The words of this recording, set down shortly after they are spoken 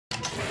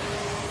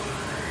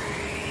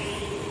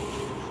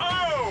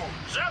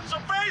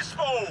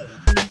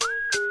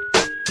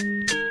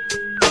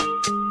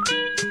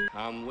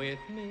Come with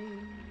me,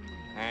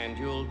 and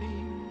you'll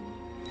be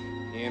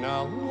in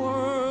a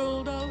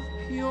world of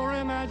pure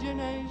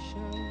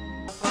imagination.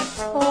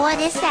 What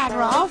is that,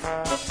 Rolf?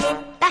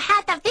 The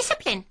Hat of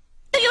Discipline.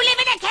 Do you live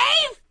in a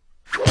cave?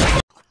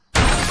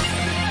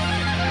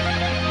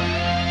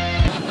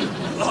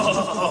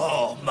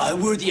 Oh, my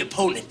worthy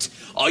opponent.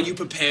 Are you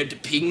prepared to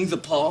ping the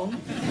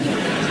pong?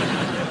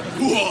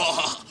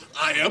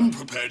 I am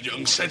prepared,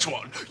 young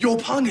Szechuan. Your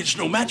pong is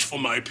no match for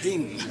my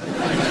ping.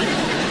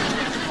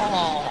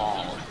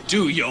 Oh,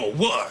 do your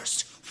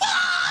worst.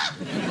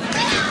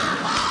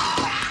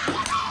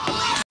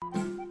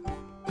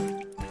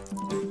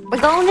 We're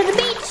going to the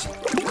beach.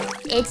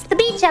 It's the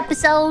beach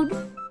episode.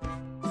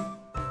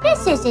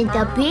 This isn't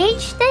the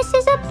beach. This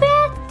is a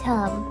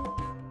bathtub.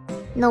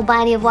 No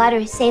body of water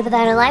is safe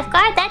without a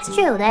lifeguard. That's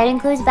true. That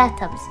includes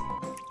bathtubs.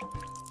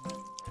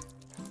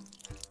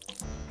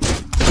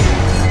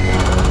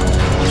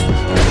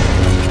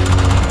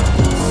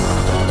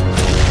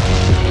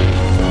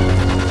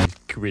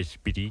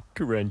 Crispity,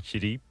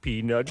 crunchity,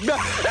 peanut.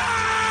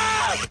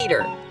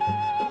 Peter,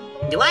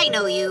 do I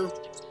know you?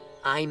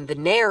 I'm the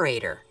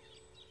narrator.